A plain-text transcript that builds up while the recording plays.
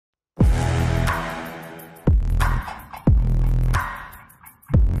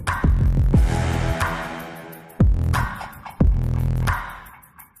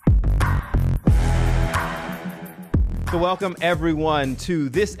So welcome everyone to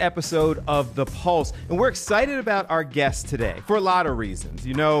this episode of The Pulse. And we're excited about our guest today for a lot of reasons.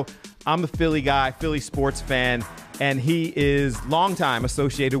 You know, I'm a Philly guy, Philly sports fan, and he is longtime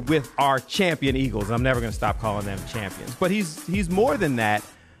associated with our champion Eagles. I'm never going to stop calling them champions. But he's more than that.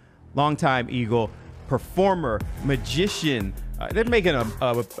 Longtime Eagle, performer, magician. They're making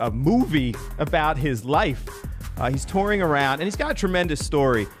a movie about his life. He's touring around, and he's got a tremendous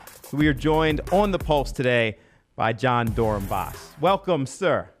story. So we are joined on The Pulse today by Jon Dorenbos. Welcome,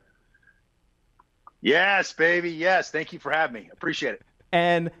 sir. Yes, baby. Yes. Thank you for having me. Appreciate it.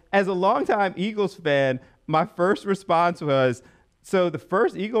 And as a longtime Eagles fan, my first response was, so the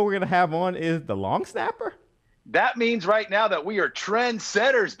first Eagle we're going to have on is the long snapper? That means right now that we are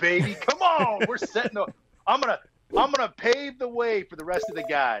trendsetters, baby. Come on. We're setting the I'm gonna pave the way for the rest of the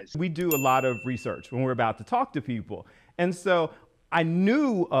guys. We do a lot of research when we're about to talk to people. And so I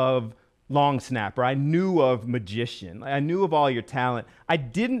knew of long snapper. I knew of magician. I knew of all your talent. I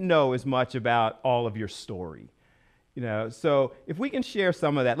didn't know as much about all of your story. You know, so if we can share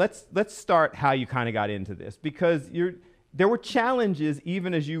some of that, let's start how you kind of got into this, because there were challenges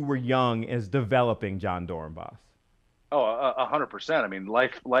even as you were young as developing Jon Dorenbos. Oh, 100%. I mean,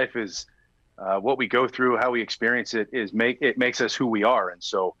 life is what we go through, how we experience it it makes us who we are. And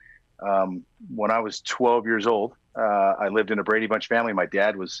so when I was 12 years old, I lived in a Brady Bunch family. My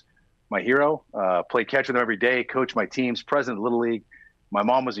dad was my hero, played catch with him every day, coached my teams, president of Little League. My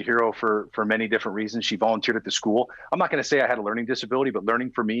mom was a hero for many different reasons. She volunteered at the school. I'm not going to say I had a learning disability, but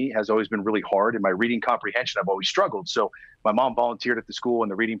learning for me has always been really hard. In my reading comprehension, I've always struggled. So my mom volunteered at the school, and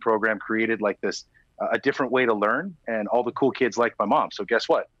the reading program created like this, a different way to learn. And all the cool kids liked my mom. So guess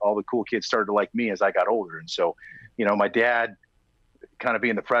what? All the cool kids started to like me as I got older. And so, you know, my dad kind of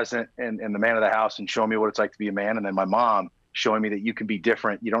being the president and the man of the house and showing me what it's like to be a man. And then my mom showing me that you can be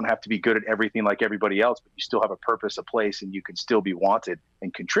different. You don't have to be good at everything like everybody else, but you still have a purpose, a place, and you can still be wanted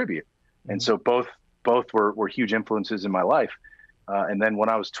and contribute. Mm-hmm. And so both were huge influences in my life. And then when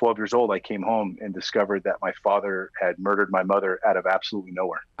I was 12 years old, I came home and discovered that my father had murdered my mother out of absolutely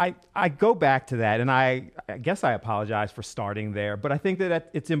nowhere. I go back to that, and I guess I apologize for starting there, but I think that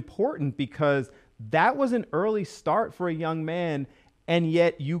it's important because that was an early start for a young man, and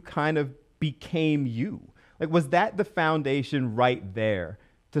yet you kind of became you. Like, was that the foundation right there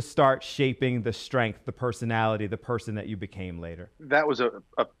to start shaping the strength, the personality, the person that you became later? That was a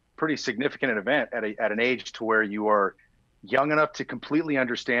pretty significant event at an age to where you are young enough to completely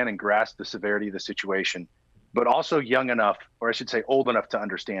understand and grasp the severity of the situation, but also young enough, or I should say old enough to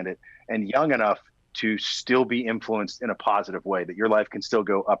understand it, and young enough to still be influenced in a positive way, that your life can still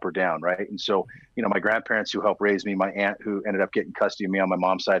go up or down, right? And so, you know, my grandparents who helped raise me, my aunt who ended up getting custody of me on my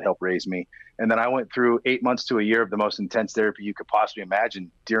mom's side helped raise me. And then I went through 8 months to a year of the most intense therapy you could possibly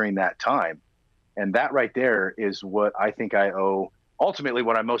imagine during that time. And that right there is what I think I owe, ultimately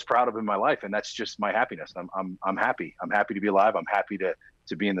what I'm most proud of in my life. And that's just my happiness. I'm happy. I'm happy to be alive. I'm happy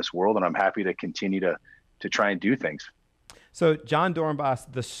to be in this world, and I'm happy to continue to try and do things. So Jon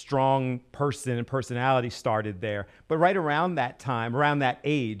Dorenbos, the strong person and personality, started there. But right around that time, around that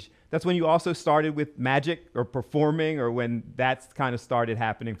age, that's when you also started with magic or performing, or when that's kind of started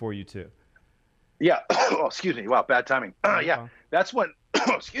happening for you too? Yeah. Oh, excuse me. Wow, bad timing. Yeah, that's when,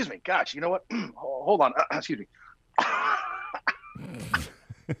 excuse me. Gosh, you know what? Hold on. Excuse me.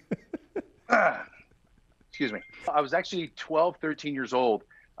 Excuse me. I was actually 12, 13 years old.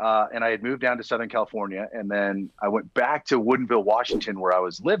 And I had moved down to Southern California, and then I went back to Woodinville, Washington, where I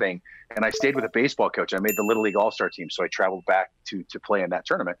was living, and I stayed with a baseball coach. I made the Little League All-Star team, so I traveled back to play in that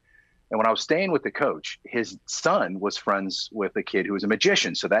tournament. And when I was staying with the coach, his son was friends with a kid who was a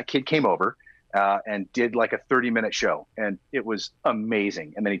magician. So that kid came over and did like a 30-minute show, and it was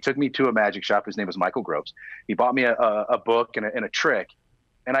amazing. And then he took me to a magic shop. His name was Michael Groves. He bought me a book and a trick,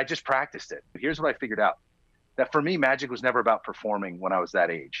 and I just practiced it. Here's what I figured out. That for me, magic was never about performing when I was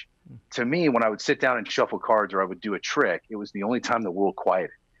that age. To me, when I would sit down and shuffle cards or I would do a trick, it was the only time the world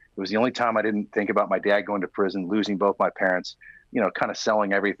quieted. It was the only time I didn't think about my dad going to prison, losing both my parents, you know, kind of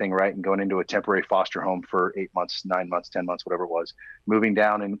selling everything, right, and going into a temporary foster home for 8 months, 9 months, 10 months, whatever it was, moving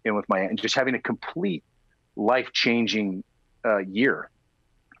down in with my aunt, and just having a complete life-changing year.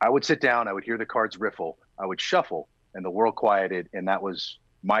 I would sit down, I would hear the cards riffle, I would shuffle, and the world quieted, and that was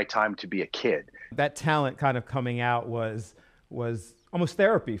my time to be a kid. That talent kind of coming out was almost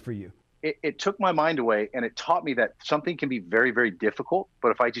therapy for you. It took my mind away, and it taught me that something can be very, very difficult,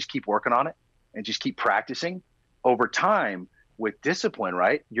 but if I just keep working on it and just keep practicing over time with discipline,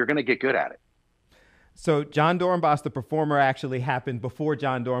 right, you're going to get good at it. So Jon Dorenbos, the performer, actually happened before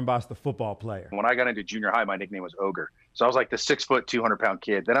Jon Dorenbos, the football player. When I got into junior high, my nickname was Ogre. So I was like the 6 foot, 200 pound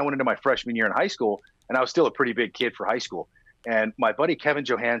kid. Then I went into my freshman year in high school, And I was still a pretty big kid for high school. And my buddy Kevin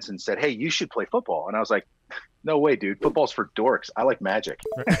Johansson said, "Hey, you should play football." And I was like, "No way, dude. Football's for dorks. I like magic."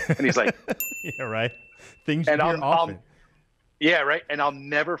 And he's like, "Yeah, right. Things you hear often." Yeah, right. And I'll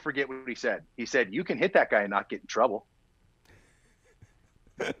never forget what he said. He said, "You can hit that guy and not get in trouble."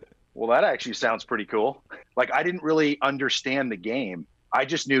 Well, that actually sounds pretty cool. Like, I didn't really understand the game. I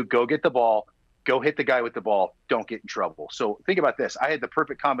just knew, go get the ball, go hit the guy with the ball, don't get in trouble. So think about this. I had the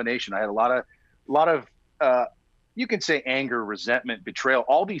perfect combination. I had a lot of you can say anger, resentment, betrayal,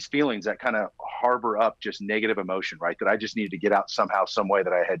 all these feelings that kind of harbor up just negative emotion, right? That I just needed to get out somehow, some way,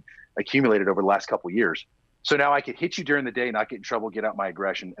 that I had accumulated over the last couple of years. So now I could hit you during the day, not get in trouble, get out my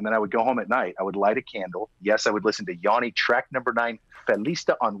aggression. And then I would go home at night. I would light a candle. Yes, I would listen to Yanni, track number 9,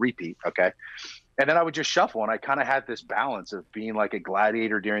 Felista on repeat. Okay. And then I would just shuffle. And I kind of had this balance of being like a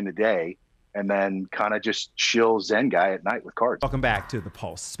gladiator during the day and then kind of just chill Zen guy at night with cards. Welcome back to The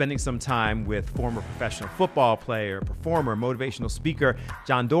Pulse. Spending some time with former professional football player, performer, motivational speaker,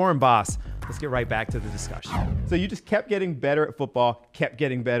 Jon Dorenbos. Let's get right back to the discussion. So you just kept getting better at football, kept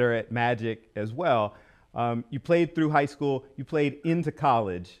getting better at magic as well. You played through high school, you played into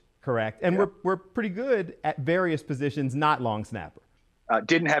college, correct? And yeah. we're pretty good at various positions, not long snapper.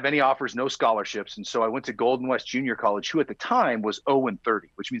 Didn't have any offers, no scholarships. And so I went to Golden West Junior College, who at the time was 0-30,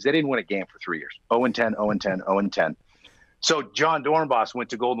 which means they didn't win a game for 3 years. 0-10, 0-10, 0-10. So Jon Dorenbos went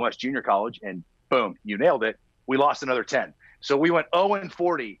to Golden West Junior College, and boom, you nailed it. We lost another 10. So we went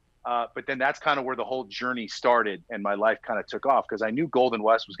 0-40. But then that's kind of where the whole journey started, and my life kind of took off because I knew Golden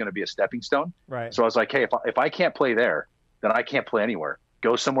West was going to be a stepping stone. Right. So I was like, hey, if I can't play there, then I can't play anywhere.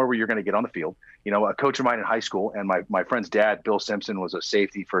 Go somewhere where you're going to get on the field. You know, a coach of mine in high school, and my friend's dad, Bill Simpson, was a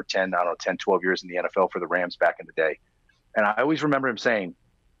safety for 10, 12 years in the NFL for the Rams back in the day. And I always remember him saying,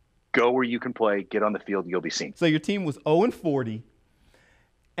 go where you can play, get on the field, you'll be seen. So your team was 0-40.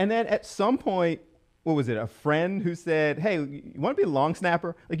 And then at some point, what was it, a friend who said, hey, you want to be a long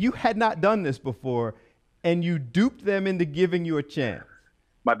snapper? Like, you had not done this before, and you duped them into giving you a chance.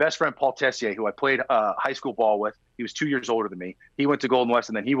 My best friend, Paul Tessier, who I played high school ball with, he was 2 years older than me. He went to Golden West,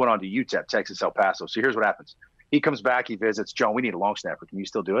 and then he went on to UTEP, Texas, El Paso. So here's what happens. He comes back, he visits. John, we need a long snapper. Can you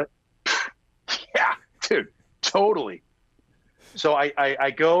still do it? Yeah, dude, totally. So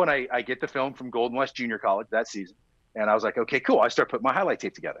I go and I get the film from Golden West Junior College that season. And I was like, okay, cool. I start putting my highlight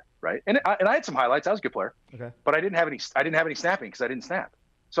tape together, right? And I had some highlights. I was a good player, okay, but I didn't have any snapping because I didn't snap.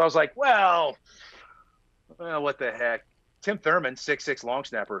 So I was like, well, what the heck? Tim Thurman, 6'6" long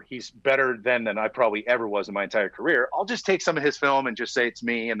snapper. He's better than I probably ever was in my entire career. I'll just take some of his film and just say it's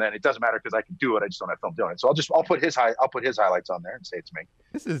me, and then it doesn't matter because I can do it. I just don't have film doing it. So I'll put his highlights on there and say it's me.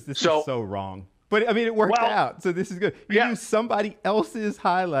 This is so wrong. But I mean, it worked out. So this is good. You used somebody else's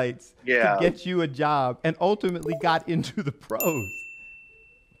highlights to get you a job, and ultimately got into the pros.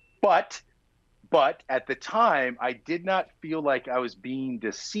 But at the time, I did not feel like I was being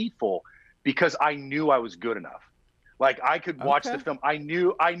deceitful because I knew I was good enough. Like, I could watch the film. I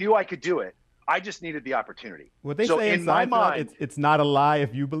knew I could do it. I just needed the opportunity. What they say in my mind, it's not a lie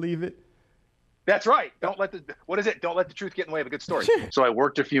if you believe it. That's right. Don't let the truth get in the way of a good story. So I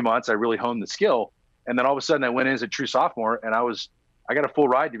worked a few months. I really honed the skill. And then all of a sudden I went in as a true sophomore, and I got a full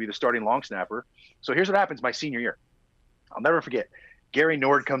ride to be the starting long snapper. So here's what happens my senior year. I'll never forget. Gary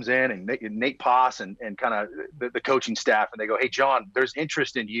Nord comes in, and Nate Poss and kind of the coaching staff, and they go, hey, John, there's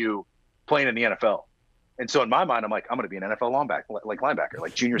interest in you playing in the NFL. And so in my mind, I'm like, I'm going to be an NFL linebacker,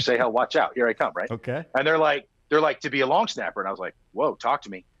 like Junior Seau, watch out. Here I come, right? Okay. And they're like, to be a long snapper. And I was like, whoa, talk to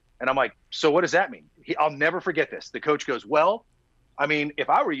me. And I'm like, so what does that mean? I'll never forget this. The coach goes, well, I mean, if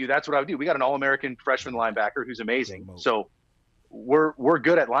I were you, that's what I would do. We got an All-American freshman linebacker who's amazing. So we're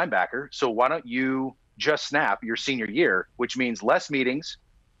good at linebacker. So why don't you just snap your senior year, which means less meetings,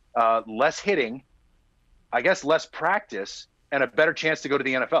 less hitting, I guess less practice, and a better chance to go to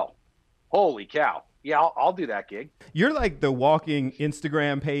the NFL. Holy cow. Yeah, I'll do that gig. You're like the walking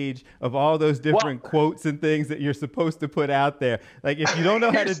Instagram page of all those different quotes and things that you're supposed to put out there. Like, if you don't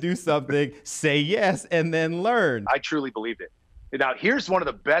know how to do something, say yes and then learn. I truly believed it. Now, here's one of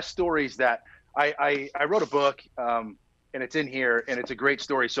the best stories that I wrote a book, and it's in here, and it's a great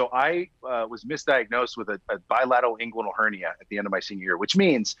story. So I was misdiagnosed with a bilateral inguinal hernia at the end of my senior year, which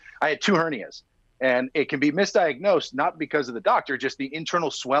means I had 2 hernias. And it can be misdiagnosed, not because of the doctor, just the internal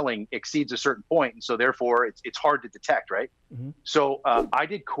swelling exceeds a certain point. And so therefore it's hard to detect, right? Mm-hmm. So I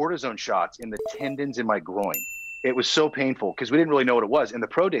did cortisone shots in the tendons in my groin. It was so painful because we didn't really know what it was. And the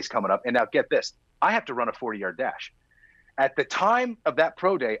pro day's coming up. And now get this, I have to run a 40-yard dash. At the time of that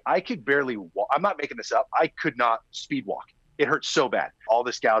pro day, I could barely walk. I'm not making this up. I could not speed walk. It hurt so bad. All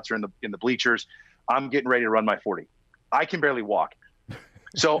the scouts are in the bleachers. I'm getting ready to run my 40. I can barely walk.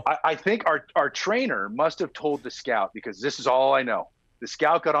 So I think our trainer must have told the scout, because this is all I know. The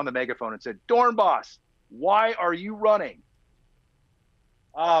scout got on the megaphone and said, "Dorenbos, why are you running?"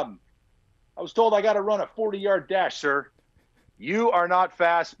 I was told I got to run a 40-yard dash, sir. You are not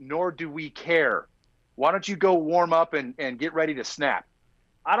fast, nor do we care. Why don't you go warm up and get ready to snap?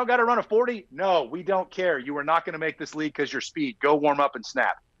 I don't got to run a 40? No, we don't care. You are not going to make this league because your speed. Go warm up and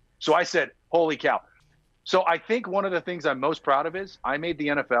snap. So I said, holy cow. So I think one of the things I'm most proud of is I made the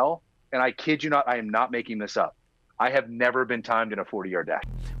NFL, and I kid you not, I am not making this up. I have never been timed in a 40-yard dash.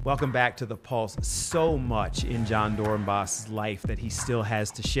 Welcome back to The Pulse. So much in Jon Dorenbos' life that he still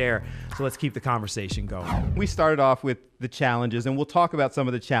has to share. So let's keep the conversation going. We started off with the challenges, and we'll talk about some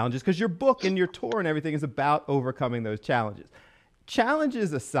of the challenges because your book and your tour and everything is about overcoming those challenges.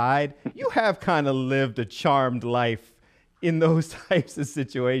 Challenges aside, you have kind of lived a charmed life in those types of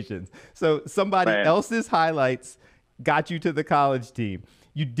situations. So somebody else's highlights got you to the college team.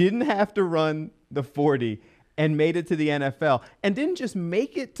 You didn't have to run the 40 and made it to the NFL, and didn't just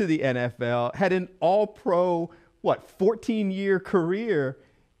make it to the NFL, had an all-pro, 14-year career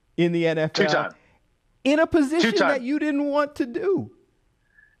in the NFL. Two-time. In a position that you didn't want to do.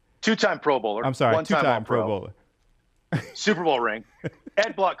 Two-time Pro Bowler. I'm sorry, two-time Pro Bowler. Super Bowl ring.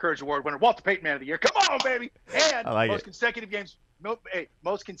 Ed Block Courage Award winner. Walter Payton Man of the Year. Come on, baby. And consecutive games.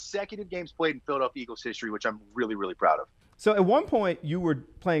 Most consecutive games played in Philadelphia Eagles history, which I'm really, really proud of. So at one point, you were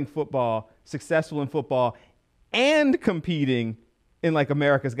playing football, successful in football, and competing in like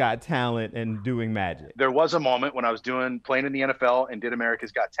America's Got Talent and doing magic. There was a moment when I was playing in the NFL and did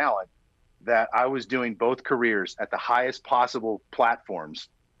America's Got Talent that I was doing both careers at the highest possible platforms,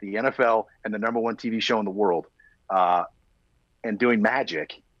 the NFL and the #1 TV show in the world, and doing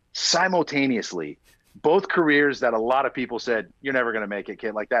magic simultaneously. Both careers that a lot of people said, you're never going to make it,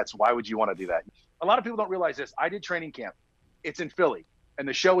 kid. Like, why would you want to do that? A lot of people don't realize this. I did training camp. It's in Philly. And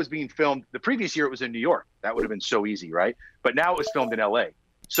the show was being filmed. The previous year, it was in New York. That would have been so easy, right? But now it was filmed in LA.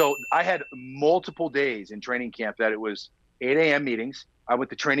 So I had multiple days in training camp that it was 8 a.m. meetings. I went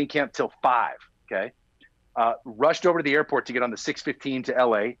to training camp till 5, okay? Rushed over to the airport to get on the 6:15 to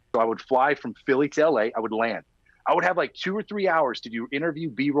LA. So I would fly from Philly to LA. I would land. I would have like 2 or 3 hours to do interview,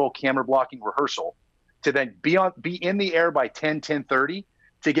 B-roll, camera blocking, rehearsal, to then be in the air by 10:30,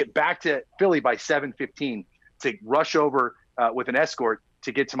 to get back to Philly by 7:15, to rush over with an escort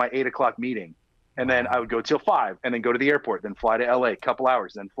to get to my 8 o'clock meeting. And then I would go till 5 and then go to the airport, then fly to LA, a couple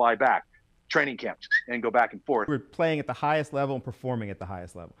hours, then fly back, training camp, and go back and forth. We're playing at the highest level and performing at the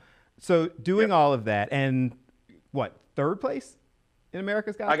highest level. So doing all of that, and third place in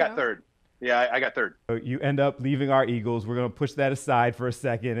America's Got Talent? I got third. Yeah, I got third. So you end up leaving our Eagles. We're going to push that aside for a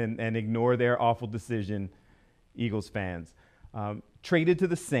second and ignore their awful decision, Eagles fans. Traded to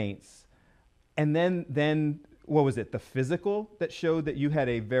the Saints. And then what was it, the physical that showed that you had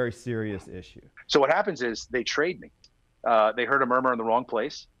a very serious issue? So what happens is they trade me. They heard a murmur in the wrong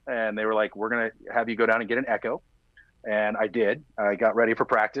place, and they were like, we're going to have you go down and get an echo. And I did. I got ready for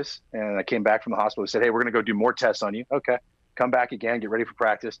practice, and I came back from the hospital. They said, hey, we're going to go do more tests on you. Okay. Come back again, get ready for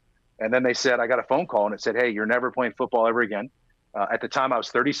practice. And then they said, I got a phone call, and it said, hey, you're never playing football ever again. At the time, I was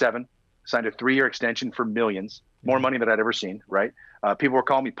 37, signed a 3-year extension for millions, more money than I'd ever seen, right? People were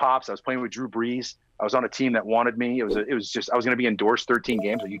calling me Pops. I was playing with Drew Brees. I was on a team that wanted me. It was just, I was going to be endorsed 13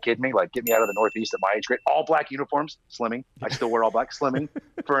 games. Are you kidding me? Like, get me out of the Northeast at my age grade. All black uniforms, slimming. I still wear all black, slimming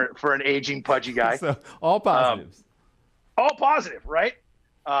for an aging, pudgy guy. So all positives. All positive, right?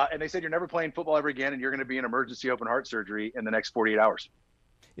 And they said, you're never playing football ever again, and you're going to be in emergency open heart surgery in the next 48 hours.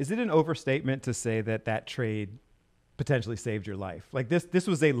 Is it an overstatement to say that trade potentially saved your life? Like this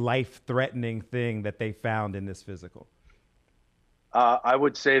was a life-threatening thing that they found in this physical. I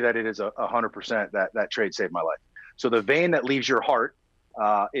would say that it is 100% that trade saved my life. So the vein that leaves your heart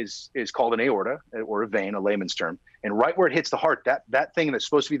is called an aorta, or a vein, a layman's term. And right where it hits the heart, that thing that's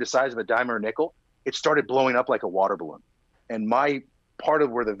supposed to be the size of a dime or a nickel, it started blowing up like a water balloon. And my part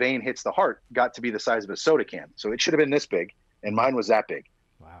of where the vein hits the heart got to be the size of a soda can. So it should have been this big, and mine was that big.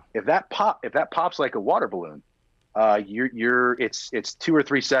 Wow. If that pops like a water balloon, it's 2 or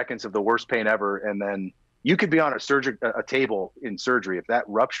 3 seconds of the worst pain ever, and then you could be on a table in surgery. If that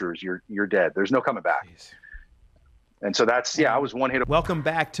ruptures, you're dead. There's no coming back. Jeez. And so I was one hit. Welcome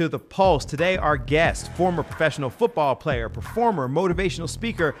back to The Pulse. Today, our guest, former professional football player, performer, motivational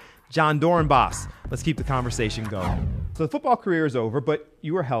speaker, Jon Dorenbos. Let's keep the conversation going. So the football career is over, but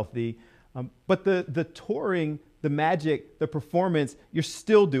you were healthy. But the touring, the magic, the performance, you're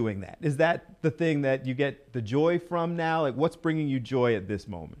still doing that. Is that the thing that you get the joy from now? Like, what's bringing you joy at this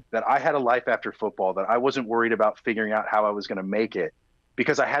moment? That I had a life after football, that I wasn't worried about figuring out how I was going to make it,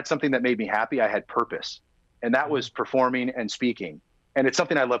 because I had something that made me happy. I had purpose, and that was performing and speaking. And it's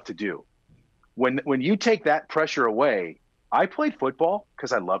something I love to do. When you take that pressure away, I played football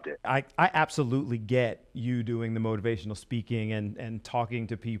because I loved it. I absolutely get you doing the motivational speaking and talking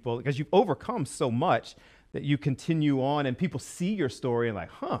to people, because you've overcome so much that you continue on, and people see your story and like,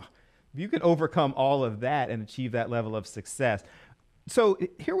 if you can overcome all of that and achieve that level of success. So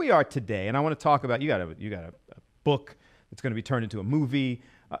here we are today, and I want to talk about, you got a book that's going to be turned into a movie,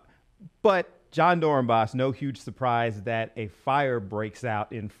 but Jon Dorenbos, no huge surprise that a fire breaks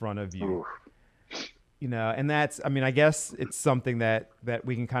out in front of you. Ooh. You know, and that's, I mean, I guess it's something that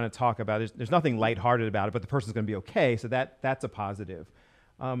we can kind of talk about. There's nothing lighthearted about it, but the person's going to be okay. So that's a positive.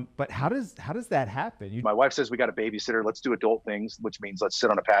 But how does that happen? My wife says, we got a babysitter. Let's do adult things, which means let's sit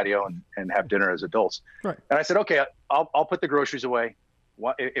on a patio and have dinner as adults. Right. And I said, okay, I'll put the groceries away.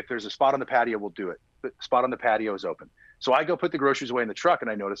 If there's a spot on the patio, we'll do it. The spot on the patio is open. So I go put the groceries away in the truck, and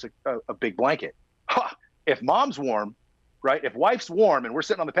I notice a big blanket. If mom's warm, right? If wife's warm and we're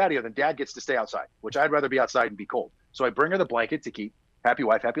sitting on the patio, then dad gets to stay outside, which I'd rather be outside and be cold. So I bring her the blanket to keep happy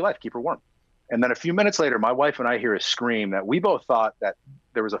wife, happy life, keep her warm. And then a few minutes later, my wife and I hear a scream that we both thought that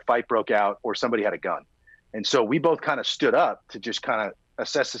there was a fight broke out or somebody had a gun. And so we both kind of stood up to just kind of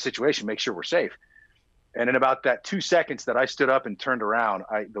assess the situation, make sure we're safe. And in about that 2 seconds that I stood up and turned around,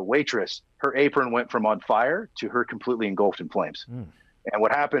 the waitress, her apron went from on fire to her completely engulfed in flames. And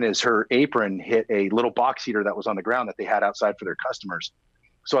what happened is her apron hit a little box heater that was on the ground that they had outside for their customers.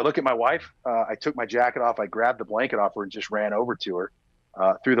 So I look at my wife, I took my jacket off, I grabbed the blanket off her and just ran over to her,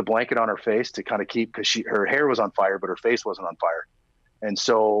 threw the blanket on her face to kind of keep, because her hair was on fire, but her face wasn't on fire. And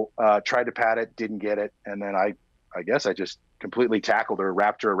so tried to pat it, didn't get it. And then I guess I just completely tackled her,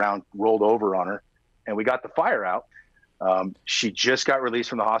 wrapped her around, rolled over on her, and we got the fire out. She just got released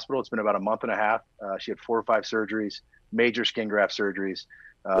from the hospital. It's been about a month and a half. She had 4 or 5 surgeries, major skin graft surgeries.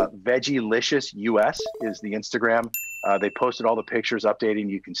 Veggilicious US is the Instagram. They posted all the pictures updating.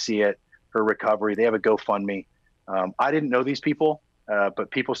 You can see it, her recovery. They have a GoFundMe. I didn't know these people, but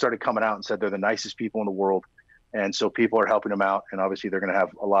people started coming out and said they're the nicest people in the world. And so people are helping them out. And obviously they're going to have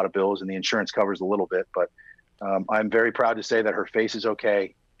a lot of bills, and the insurance covers a little bit. But I'm very proud to say that her face is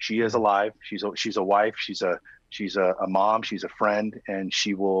okay. She is alive. She's a wife. She's a mom. She's a friend, and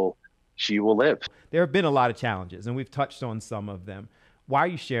she will live. There have been a lot of challenges, and we've touched on some of them. Why are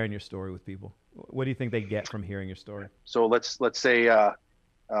you sharing your story with people? What do you think they get from hearing your story? So let's say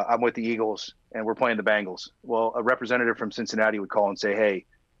I'm with the Eagles and we're playing the Bengals. Well, a representative from Cincinnati would call and say, hey,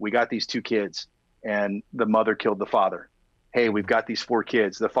 we got these 2 kids and the mother killed the father. Hey, we've got these 4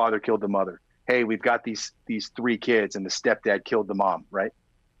 kids. The father killed the mother. Hey, we've got these 3 kids and the stepdad killed the mom, right?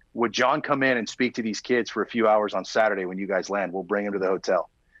 Would Jon come in and speak to these kids for a few hours on Saturday when you guys land? We'll bring him to the hotel.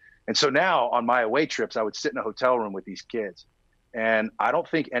 And so now on my away trips, I would sit in a hotel room with these kids. And I don't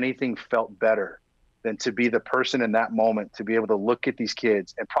think anything felt better than to be the person in that moment, to be able to look at these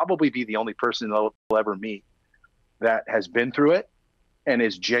kids and probably be the only person they'll ever meet that has been through it and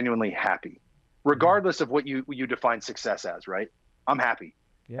is genuinely happy, regardless of what you define success as, right? I'm happy.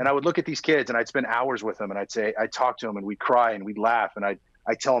 Yeah. And I would look at these kids and I'd spend hours with them, and I'd talk to them, and we'd cry and we'd laugh, and I'd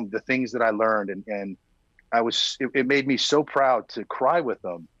tell them the things that I learned. And it made me so proud to cry with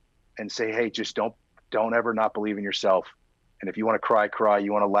them and say, hey, just don't ever not believe in yourself. And if you want to cry, cry.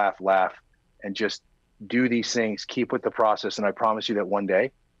 You want to laugh, laugh, and just do these things. Keep with the process. And I promise you that one day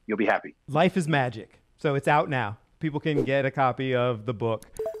you'll be happy. Life is magic. So it's out now. People can get a copy of the book.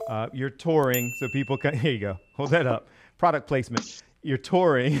 You're touring, so people can, here you go. Hold that up. Product placement. You're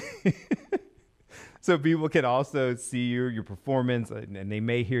touring. So people can also see your performance, and they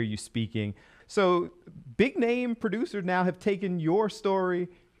may hear you speaking. So big name producers now have taken your story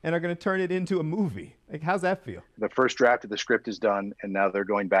and are going to turn it into a movie. Like, how's that feel? The first draft of the script is done, and now they're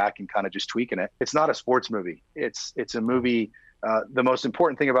going back and kind of just tweaking it. It's not a sports movie. It's a movie. The most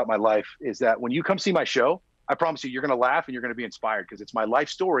important thing about my life is that when you come see my show, I promise you, you're going to laugh and you're going to be inspired, because it's my life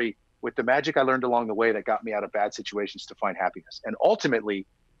story with the magic I learned along the way that got me out of bad situations to find happiness. And ultimately,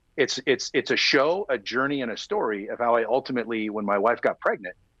 it's a show, a journey, and a story of how I ultimately, when my wife got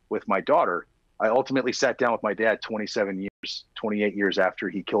pregnant with my daughter, I ultimately sat down with my dad 28 years after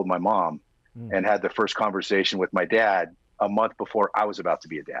he killed my mom, and had the first conversation with my dad a month before I was about to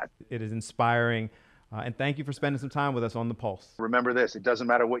be a dad. It is inspiring. And thank you for spending some time with us on The Pulse. Remember this: it doesn't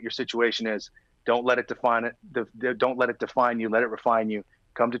matter what your situation is. Don't let it define it. Don't let it define you. Let it refine you.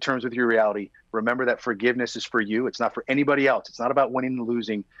 Come to terms with your reality. Remember that forgiveness is for you. It's not for anybody else. It's not about winning and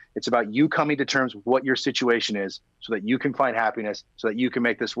losing. It's about you coming to terms with what your situation is, so that you can find happiness, so that you can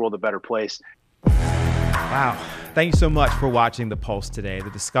make this world a better place. Wow. Thank you so much for watching The Pulse today. The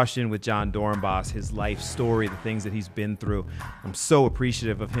discussion with Jon Dorenbos, his life story, the things that he's been through. I'm so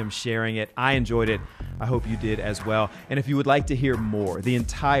appreciative of him sharing it. I enjoyed it. I hope you did as well. And if you would like to hear more, the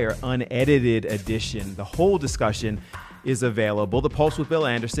entire unedited edition, the whole discussion is available. The Pulse with Bill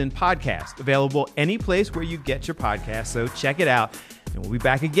Anderson podcast, available any place where you get your podcast. So check it out. And we'll be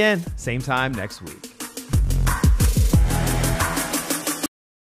back again, same time next week.